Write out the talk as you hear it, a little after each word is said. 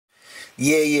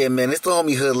Yeah, man. It's the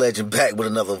homie Hood Legend back with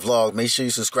another vlog. Make sure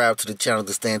you subscribe to the channel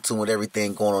to stay in tune with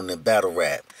everything going on in battle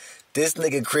rap. This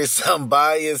nigga Chris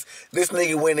Unbias, this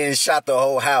nigga went in and shot the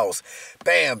whole house.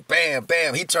 Bam, bam,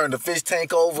 bam. He turned the fish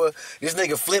tank over. This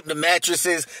nigga flipped the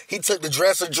mattresses. He took the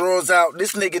dresser drawers out.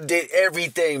 This nigga did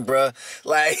everything, bruh.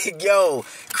 Like, yo,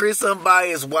 Chris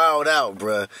Unbias wild out,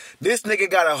 bruh. This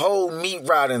nigga got a whole meat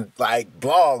riding,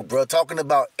 blog, bruh, talking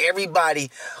about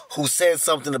everybody who said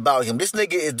something about him. This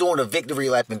nigga is doing a victory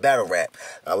lap in battle rap.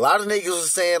 A lot of niggas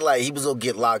was saying, he was gonna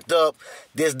get locked up,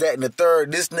 this, that, and the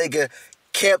third. This nigga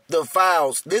kept the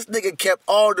files. This nigga kept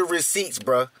all the receipts,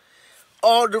 bruh.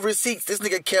 All the receipts. This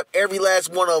nigga kept every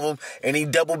last one of them, and he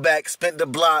doubled back, spent the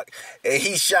block, and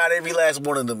he shot every last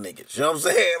one of them niggas. You know what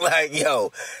I'm saying?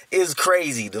 Yo, it's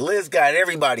crazy. The list got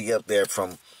everybody up there,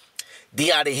 from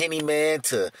D.I. the Henny Man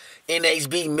to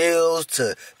NHB Mills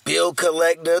to Bill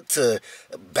Collector to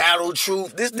Battle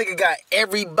Truth. This nigga got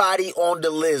everybody on the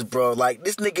list, bro.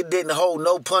 This nigga didn't hold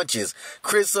no punches.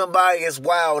 Chris Unbias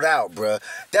wild out, bro.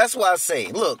 That's why I say,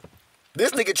 look,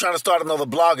 this nigga trying to start another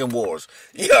blogging wars.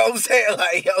 You know what I'm saying?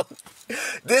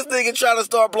 This nigga trying to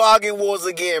start blogging wars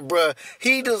again, bro.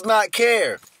 He does not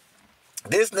care.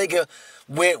 This nigga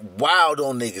went wild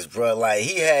on niggas, bro.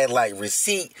 He had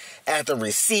receipt after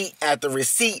receipt after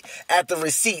receipt after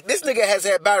receipt. This nigga has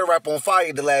had battle rap on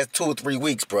fire the last 2 or 3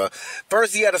 weeks, bro.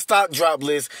 First he had a stock drop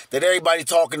list that everybody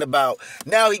talking about.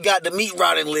 Now he got the meat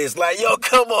rotting list. Yo,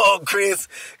 come on, Chris.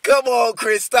 Come on,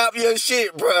 Chris. Stop your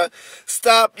shit, bro.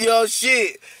 Stop your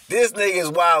shit. This nigga's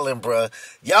wildin', bro.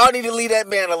 Y'all need to leave that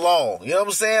man alone. You know what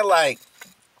I'm saying?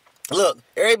 Look,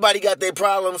 everybody got their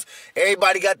problems.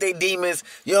 Everybody got their demons.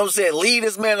 You know what I'm saying? Leave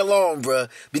this man alone, bruh.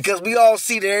 Because we all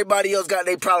see that everybody else got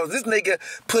their problems. This nigga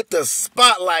put the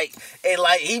spotlight and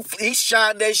he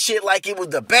shined that shit like it was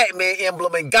the Batman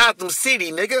emblem in Gotham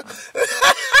City, nigga.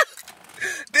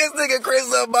 This nigga Chris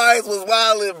Unbias was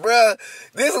wildin', bruh.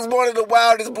 This is one of the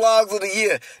wildest blogs of the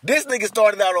year. This nigga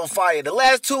started out on fire. The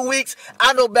last 2 weeks,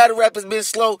 I know battle rap has been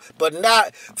slow, but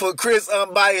not for Chris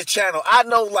Unbias channel. I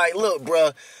know, look,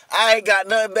 bruh, I ain't got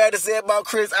nothing bad to say about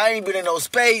Chris. I ain't been in no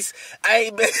space.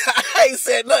 I ain't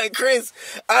said nothing, Chris.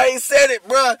 I ain't said it,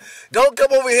 bruh. Don't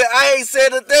come over here. I ain't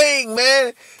said a thing,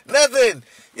 man. Nothing.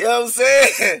 You know what I'm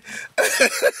saying?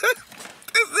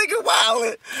 This nigga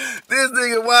wildin'. This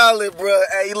nigga wildin', bro.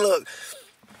 Hey, look.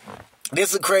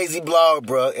 This is a crazy blog,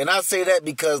 bro. And I say that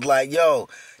because, yo,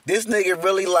 this nigga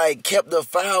really, kept the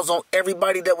files on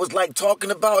everybody that was,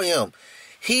 talking about him.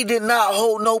 He did not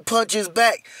hold no punches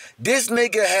back. This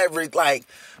nigga had,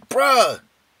 bruh,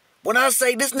 when I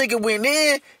say this nigga went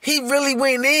in, he really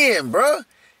went in, bruh.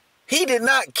 He did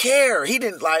not care. He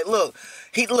didn't, look.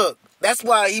 That's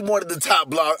why he wanted the top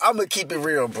blog. I'm going to keep it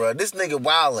real, bruh. This nigga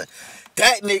wildin'.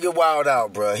 That nigga wild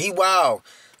out, bro. He wild.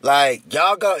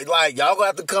 Y'all gonna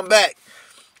have to come back.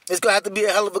 It's gonna have to be a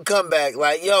hell of a comeback.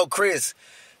 Yo, Chris,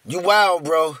 you wild,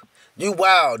 bro. You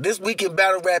wild. This week in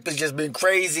battle rap has just been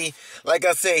crazy. Like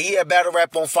I said, he had battle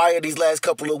rap on fire these last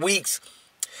couple of weeks.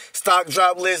 Stock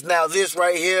drop list, now this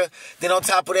right here. Then on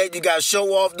top of that, you got Show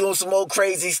Off doing some old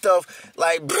crazy stuff.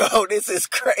 Bro, this is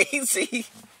crazy.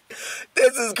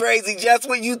 This is crazy. Just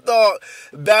when you thought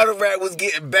battle rap was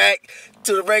getting back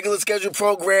to the regular scheduled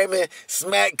programming,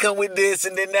 Smack come with this,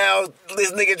 and then now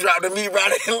this nigga dropped the meat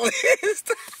riding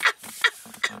list.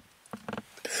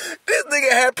 This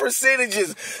nigga had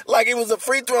percentages like it was a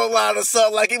free throw line or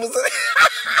something. Like it was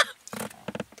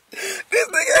this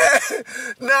nigga had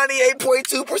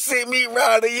 98.2% meat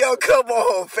rider. Yo, come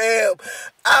on, fam.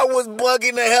 I was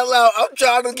bugging the hell out. I'm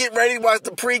trying to get ready to watch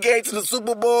the pregame to the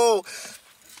Super Bowl.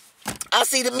 I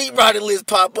see the meat riding list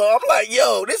pop up. I'm like,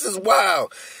 yo, this is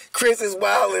wild. Chris is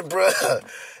wildin', bruh.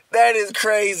 That is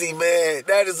crazy, man.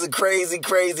 That is a crazy,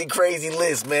 crazy, crazy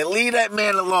list, man. Leave that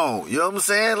man alone. You know what I'm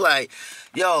saying?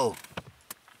 Yo,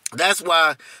 that's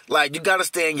why, you gotta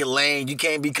stay in your lane. You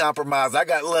can't be compromised.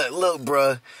 Look,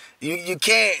 bruh. You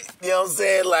can't, you know what I'm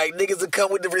saying? Niggas will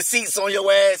come with the receipts on your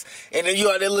ass, and then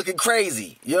you out there looking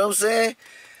crazy. You know what I'm saying?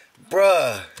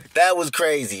 Bruh, that was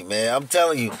crazy, man. I'm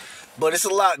telling you. But it's a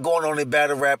lot going on in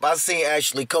battle rap. I seen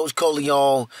actually Coach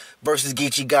Coleon versus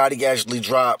Geechi Gotti actually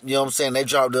drop. You know what I'm saying? They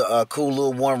dropped a cool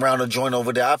little one-rounder joint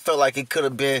over there. I felt like it could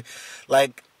have been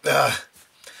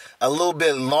a little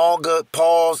bit longer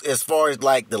pause as far as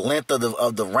the length of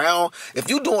the round. If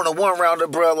you doing a one-rounder,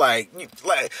 bro,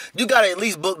 you gotta at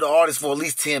least book the artist for at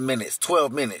least 10 minutes,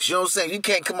 12 minutes. You know what I'm saying? You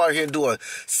can't come out here and do a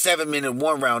 7-minute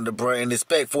one-rounder, bro, and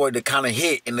expect for it to kind of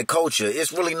hit in the culture.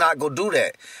 It's really not gonna do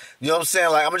that. You know what I'm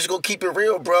saying? I'm just gonna keep it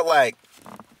real, bro.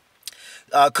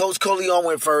 Coach Coleon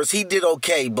went first. He did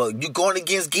okay, but you going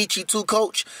against Geechi too,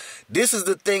 Coach? this is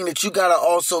the thing that you gotta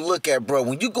also look at, bro.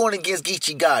 When you going against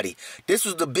Geechi Gotti, this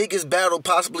was the biggest battle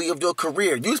possibly of your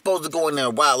career. You supposed to go in there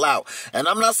and wild out. And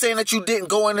I'm not saying that you didn't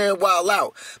go in there and wild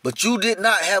out, but you did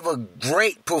not have a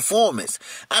great performance.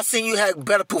 I seen you had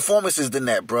better performances than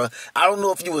that, bro. I don't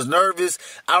know if you was nervous.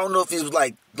 I don't know if it was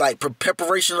like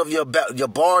preparation of your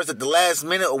bars at the last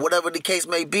minute or whatever the case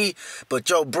may be. But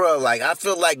yo, bro, like I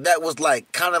feel like that was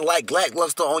like kind of like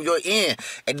lackluster on your end.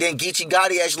 And then Geechi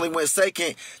Gotti actually went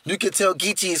second. You could tell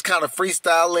Geechi is kind of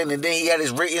freestyling, and then he had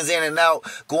his writtens in and out,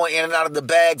 going in and out of the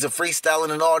bags of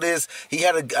freestyling and all this. He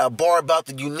had a bar about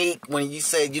the unique when you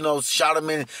said, you know, shot him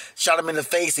in the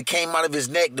face. It came out of his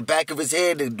neck, the back of his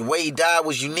head. The way he died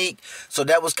was unique. So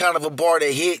that was kind of a bar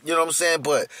that hit. You know what I'm saying?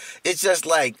 But it's just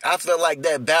like I felt like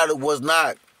that battle was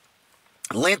not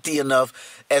lengthy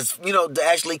enough as, you know, to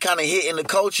actually kind of hit in the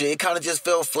culture. It kind of just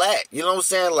fell flat. You know what I'm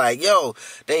saying? Like, yo,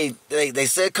 they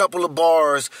said a couple of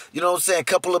bars, you know what I'm saying? A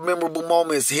couple of memorable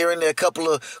moments here and there, a couple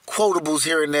of quotables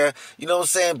here and there, you know what I'm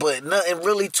saying? But nothing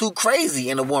really too crazy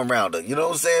in the one rounder, you know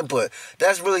what I'm saying? But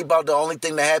that's really about the only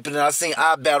thing that happened. And I seen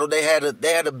iBattle, they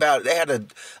had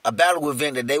a battle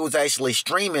event that they was actually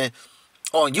streaming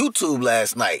on YouTube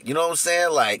last night, you know what I'm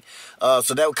saying? Like,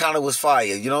 so that kind of was fire,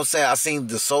 you know what I'm saying? I seen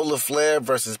the Solar Flare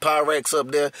versus Pyrex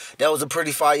up there. That was a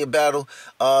pretty fire battle.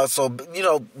 So, you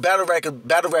know, battle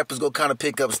rappers go kind of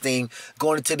pick up steam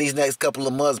going into these next couple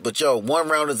of months. But yo, one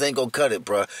rounders ain't gonna cut it,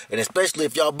 bro. And especially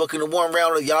if y'all booking a one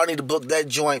rounder, y'all need to book that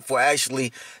joint for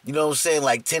actually, you know what I'm saying,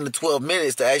 like 10 to 12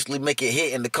 minutes to actually make it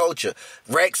hit in the culture.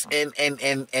 Rex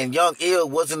and Young Ill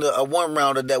wasn't a one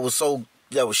rounder that was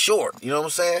short, you know what I'm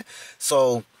saying?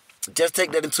 So just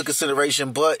take that into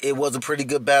consideration, but it was a pretty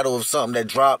good battle of something that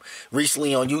dropped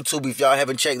recently on YouTube. If y'all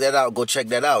haven't checked that out, go check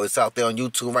that out. It's out there on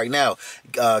YouTube right now.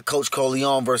 Coach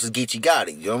Coleon versus Geechi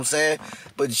Gotti, you know what I'm saying?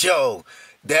 But yo,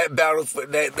 that battle,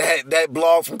 that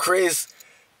blog from Chris,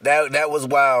 that was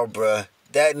wild, bruh.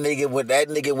 That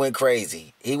nigga went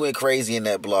crazy. He went crazy in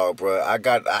that blog, bruh. I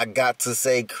got to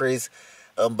say Chris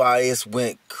Unbias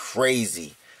went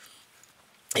crazy.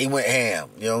 He went ham,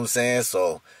 you know what I'm saying?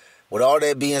 So, with all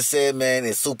that being said, man,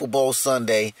 it's Super Bowl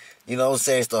Sunday. You know what I'm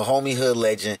saying? It's the homie hood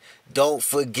legend. Don't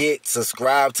forget,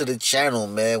 subscribe to the channel,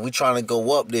 man. We trying to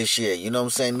go up this year. You know what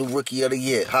I'm saying? New Rookie of the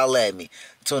Year. Holla at me.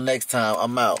 Till next time,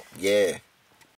 I'm out. Yeah.